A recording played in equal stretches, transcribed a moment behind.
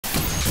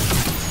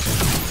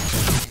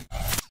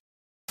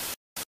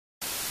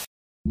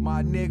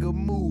My nigga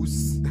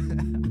Moose.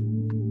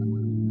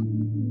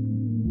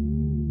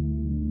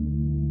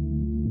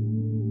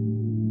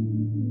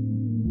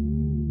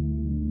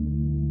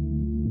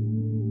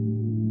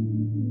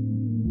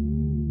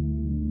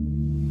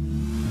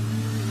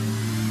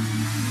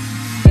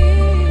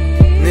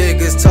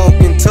 Niggas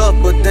talking tough,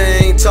 but they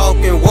ain't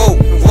talking woke.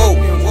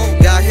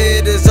 Got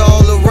hitters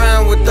all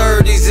around with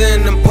 30s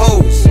in them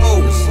posts.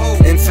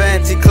 In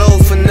fancy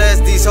clothes,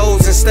 finesse these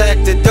hoes and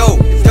stack the dope.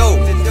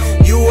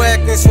 You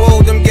acting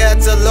swole, them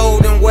gats are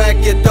load and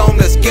whack your dome,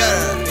 let's go.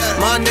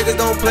 My niggas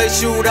don't play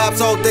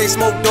shootouts all day,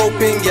 smoke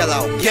dope in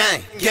yellow.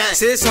 Gang,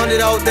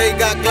 600 all day,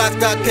 got Glocks,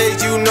 got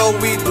K's, you know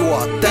we do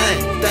our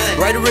thing.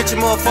 Right, a rich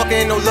motherfucker,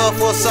 ain't no love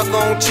for a sucker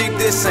on cheap,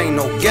 this ain't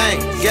no gang.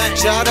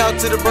 Shout out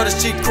to the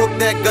brothers, cheap Crook,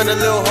 that gun, a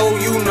little hoe,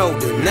 you know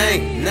the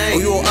name. Oh,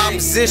 you in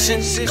opposition?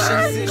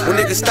 When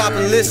niggas stop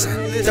and listen.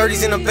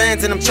 30s in the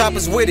vans and them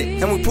choppers with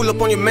it. And we pull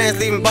up on your mans,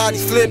 leaving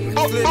bodies flipping.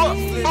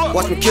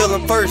 Watch me kill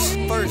them first.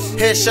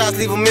 Headshots,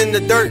 leave them in the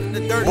dirt.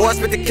 Boy, I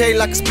spit the K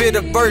like a spit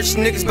of burst.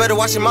 Niggas better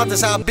watch your mouth,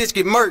 that's how a bitch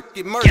get murked.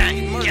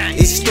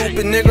 Easy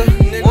stupid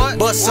nigga.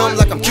 Bust something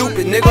like I'm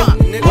Cupid,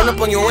 nigga. Run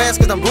up on your ass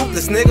cause I'm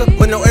ruthless, nigga.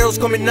 But no arrows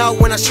coming out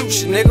when I shoot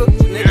shit, nigga.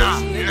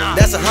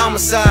 That's a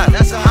homicide.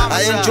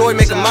 I enjoy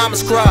making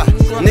mamas cry.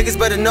 Niggas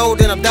better know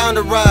that I'm down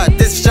to ride.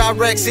 This is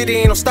Chirac City,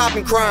 ain't no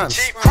stopping crimes.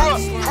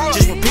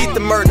 Just repeat the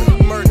murder.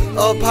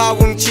 Up high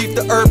when we chief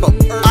the herb up.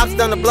 Ops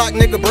down the block,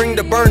 nigga, bring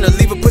the burner.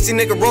 Leave a pussy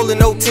nigga rolling,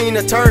 no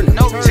Tina Turner.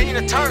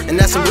 And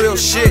that's some real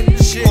shit.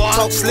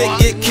 Talk slick,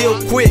 get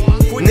killed quick.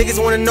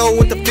 Niggas wanna know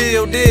what the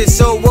field is,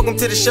 so welcome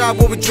to the shop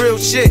where we drill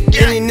shit.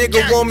 Any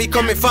nigga want me,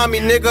 come and find me,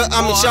 nigga.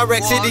 I'm in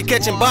Chirac City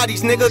catching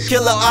bodies, nigga.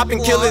 Killer op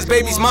and kill his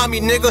baby's mommy,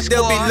 nigga.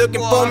 They'll be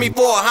looking for me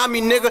for a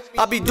homie, nigga.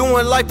 I be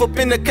doing life up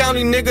in the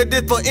county, nigga.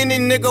 This for any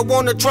nigga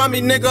wanna try me,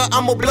 nigga.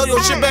 I'ma blow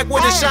your shit back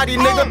with a shotty,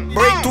 nigga.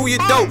 Break through your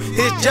dough,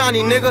 here's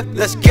Johnny, nigga.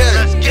 Let's get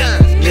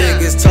it.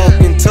 Niggas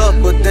talking tough,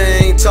 but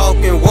they ain't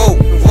talking woke.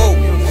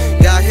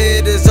 Got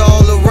hitters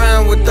all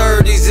around with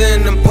 30s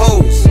in them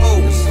posts.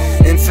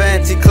 In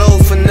fancy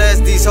clothes,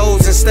 finesse these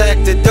hoes and stack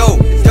the dope.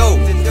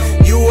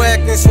 You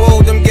acting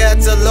swole, them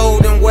gats are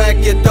load and whack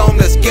your dome,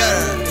 let's get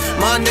it.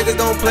 My niggas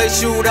don't play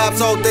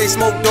shootouts all day,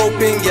 smoke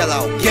dope in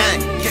yellow.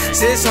 Gang,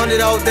 600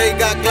 all day,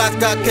 got Glocks,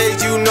 got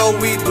K's, you know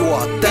we do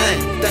our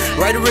thing.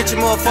 Right, a rich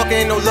motherfucker,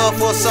 ain't no love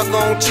for a sucker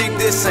on cheap,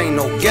 this ain't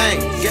no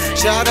gang.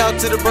 Shout out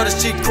to the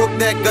brothers, cheap Crook,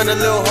 that gun, a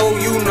little hoe,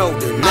 you know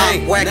the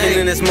name. Whacking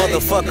in this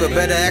motherfucker,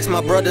 better ask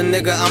my brother,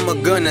 nigga, I'm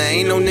a gunner.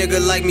 Ain't no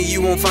nigga like me,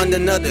 you won't find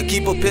another.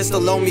 Keep a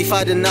pistol on me,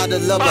 fighting out a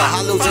lover.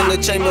 Hollows in the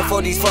chamber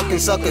for these fucking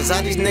suckers.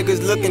 How these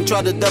niggas looking,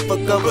 try to duck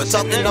a cover.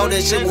 Talking all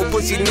that shit with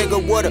pussy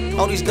nigga water.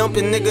 All these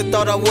dumping niggas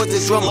thought I was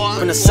a drummer.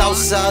 From the south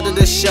side of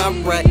the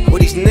Chirac, where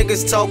these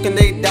niggas talking,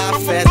 they die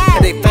fast.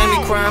 And they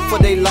family crying for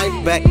their life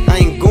back. I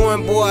ain't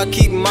going, boy, I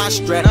keep my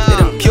strap. They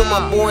done killed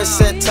my boy and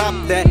said top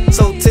that.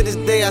 So to this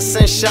day I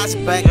send shots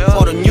back.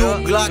 For the new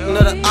Glock,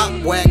 another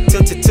op whack.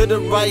 Tilted to the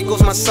right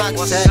goes my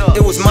socks hat.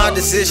 It was my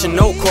decision,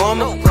 no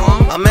karma.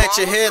 I'm at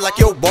your head like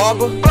your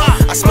barber.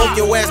 I smoke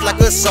your ass like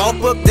a salt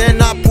book.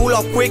 Then I pull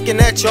off quick in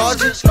that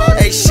charger.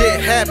 Hey, shit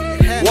happen.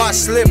 Why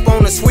slip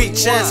on a sweet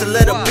chance and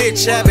let a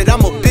bitch have it?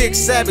 I'm a big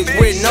savage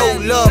with no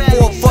love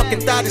for a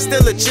fucking thought. It's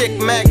still a chick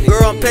mac.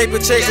 Girl, I'm paper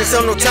chasing,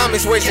 so no time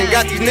is wasting.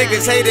 Got these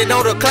niggas hated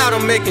on the cloud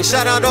I'm making.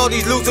 Shout out all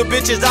these loser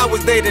bitches I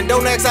was dating.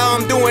 Don't ask how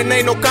I'm doing,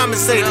 ain't no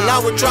compensating. I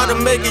would try to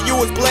make it, you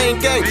was playing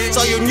game.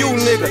 Saw your new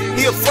nigga,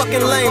 he a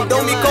fucking lame.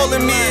 Don't be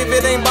calling me if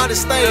it ain't by the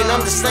stain.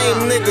 I'm the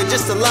same nigga,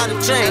 just a lot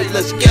of change.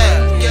 Let's get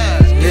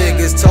it.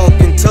 Niggas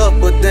talking tough,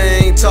 but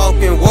they ain't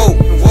talking woke.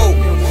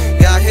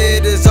 Got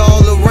hitters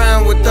all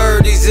around with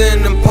 30s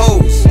in them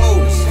posts.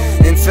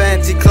 In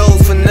fancy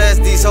clothes, finesse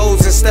these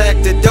hoes and stack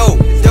the dope.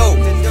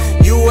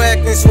 You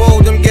acting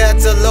swole, them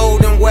gats are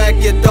load and whack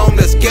your dome,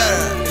 let's get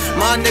it.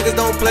 My niggas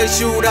don't play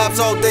shootouts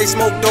all day,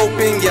 smoke dope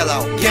in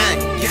yellow. Gang,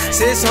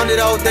 600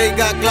 all day,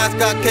 got Glocks,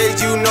 got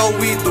K's, you know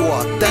we do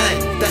our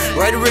thing.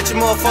 Right, a rich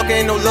motherfucker,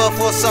 ain't no love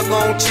for a sucker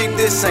on cheap,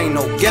 this ain't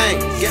no gang.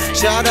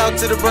 Shout out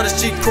to the brothers,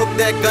 cheap Crook,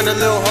 that gun, a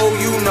little hoe,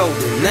 you know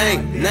the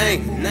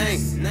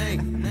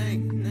name.